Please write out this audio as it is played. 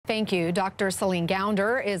Thank you. Dr. Celine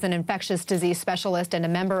Gounder is an infectious disease specialist and a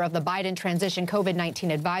member of the Biden Transition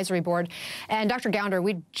COVID-19 Advisory Board. And Dr. Gounder,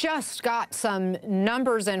 we just got some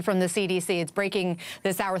numbers in from the CDC. It's breaking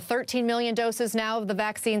this hour. 13 million doses now of the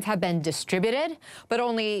vaccines have been distributed, but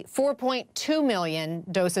only 4.2 million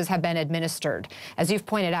doses have been administered. As you've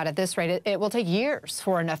pointed out, at this rate, it will take years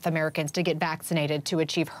for enough Americans to get vaccinated to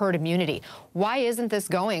achieve herd immunity. Why isn't this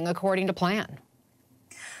going according to plan?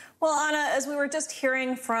 Well, Anna, as we were just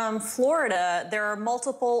hearing from Florida, there are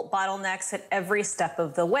multiple bottlenecks at every step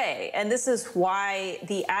of the way. And this is why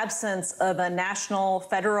the absence of a national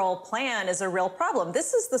federal plan is a real problem.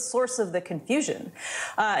 This is the source of the confusion,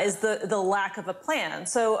 is the lack of a plan.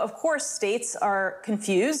 So, of course, states are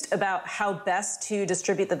confused about how best to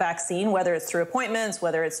distribute the vaccine, whether it's through appointments,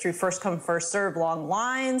 whether it's through first come, first serve long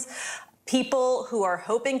lines. People who are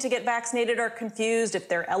hoping to get vaccinated are confused if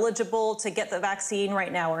they're eligible to get the vaccine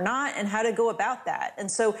right now or not, and how to go about that. And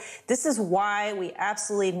so this is why we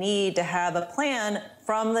absolutely need to have a plan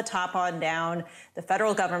from the top on down, the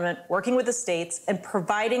federal government working with the states and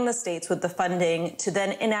providing the states with the funding to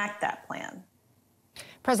then enact that plan.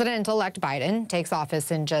 President-elect Biden takes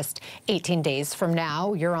office in just 18 days from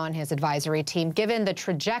now. You're on his advisory team. Given the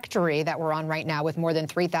trajectory that we're on right now with more than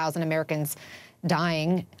 3,000 Americans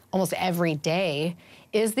dying almost every day,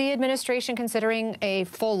 is the administration considering a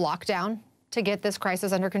full lockdown to get this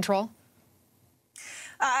crisis under control?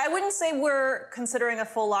 I wouldn't say we're considering a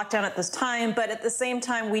full lockdown at this time, but at the same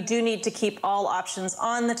time, we do need to keep all options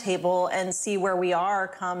on the table and see where we are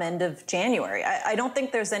come end of January. I don't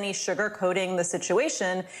think there's any sugarcoating the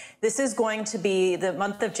situation. This is going to be, the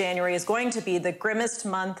month of January is going to be the grimmest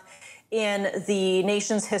month in the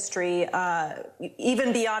nation's history,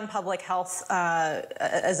 even beyond public health,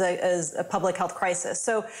 as a public health crisis.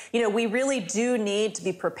 So, we really do need to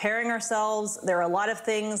be preparing ourselves. There are a lot of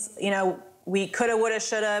things, we coulda, woulda,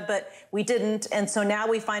 shoulda, but we didn't. And so now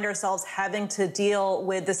we find ourselves having to deal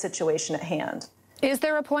with the situation at hand. Is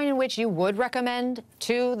there a point in which you would recommend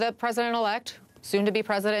to the president-elect, soon-to-be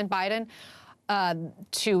President Biden,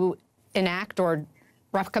 to enact or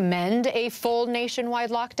recommend a full nationwide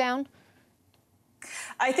lockdown?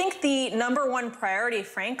 I think the number one priority,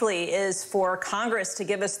 frankly, is for Congress to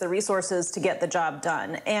give us the resources to get the job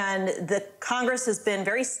done. And the Congress has been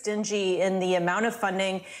very stingy in the amount of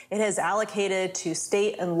funding it has allocated to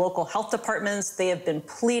state and local health departments. They have been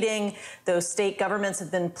pleading, those state governments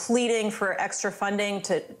have been pleading for extra funding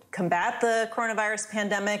to combat the coronavirus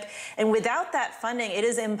pandemic. And without that funding, it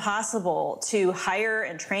is impossible to hire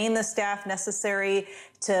and train the staff necessary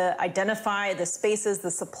to identify the spaces,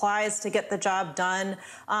 the supplies to get the job done.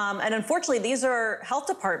 And unfortunately, these are health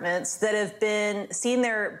departments that have been seeing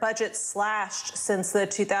their budgets slashed since the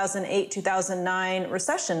 2008-2009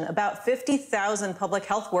 recession. About 50,000 public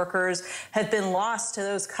health workers have been lost to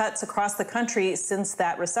those cuts across the country since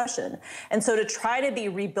that recession. And so to try to be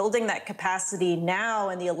rebuilding that capacity now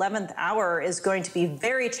in the 11th hour is going to be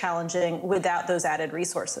very challenging without those added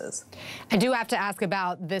resources. I do have to ask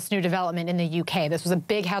about this new development in the UK. This was a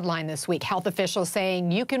big headline this week. Health officials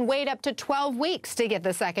saying you can wait up to 12 weeks to get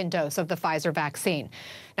the second dose of the Pfizer vaccine.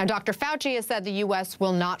 Now, Dr. Fauci has said the U.S.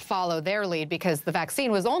 will not follow their lead because the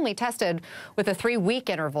vaccine was only tested with a 3-week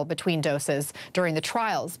interval between doses during the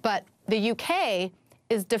trials. But the UK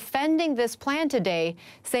is defending this plan today,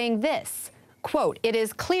 saying this, quote, "It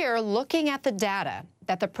is clear looking at the data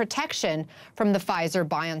that the protection from the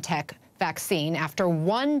Pfizer-BioNTech vaccine after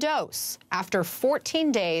one dose, after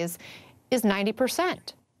 14 days, is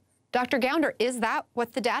 90%. Dr. Gounder, is that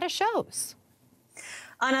what the data shows?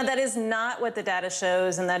 Anna, that is not what the data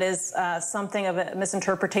shows, and that is something of a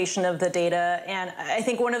misinterpretation of the data. And I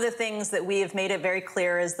think one of the things that we have made it very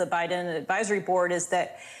clear as the Biden Advisory Board is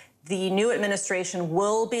that the new administration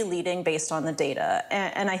will be leading based on the data.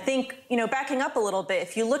 And I think, backing up a little bit,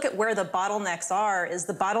 if you look at where the bottlenecks are, is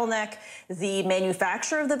the bottleneck the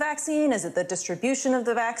manufacture of the vaccine? Is it the distribution of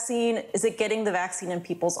the vaccine? Is it getting the vaccine in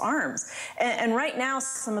people's arms? And right now,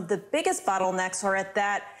 some of the biggest bottlenecks are at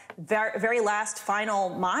that very last final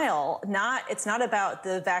mile. It's not about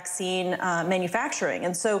the vaccine manufacturing.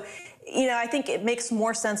 And so, I think it makes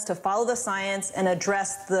more sense to follow the science and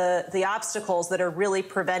address the obstacles that are really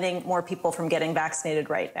preventing more people from getting vaccinated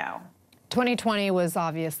right now. 2020 was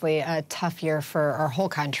obviously a tough year for our whole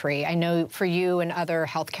country. I know for you and other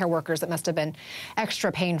healthcare workers, it must have been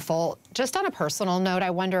extra painful. Just on a personal note, I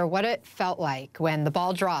wonder what it felt like when the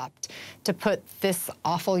ball dropped to put this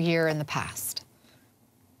awful year in the past.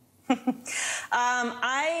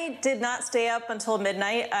 I did not stay up until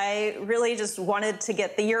midnight. I really just wanted to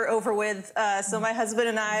get the year over with. So my husband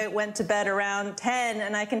and I went to bed around 10,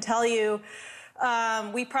 and I can tell you,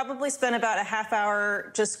 We probably spent about a half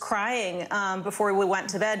hour just crying before we went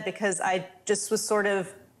to bed, because I just was sort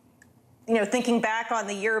of, thinking back on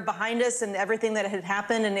the year behind us and everything that had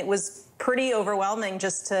happened, and it was pretty overwhelming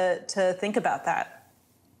just to think about that.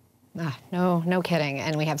 No kidding.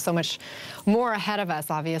 And we have so much more ahead of us,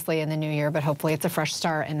 obviously, in the new year, but hopefully it's a fresh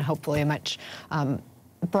start and hopefully a much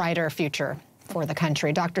brighter future for the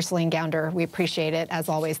country. Dr. Celine Gounder, we appreciate it. As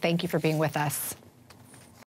always, thank you for being with us.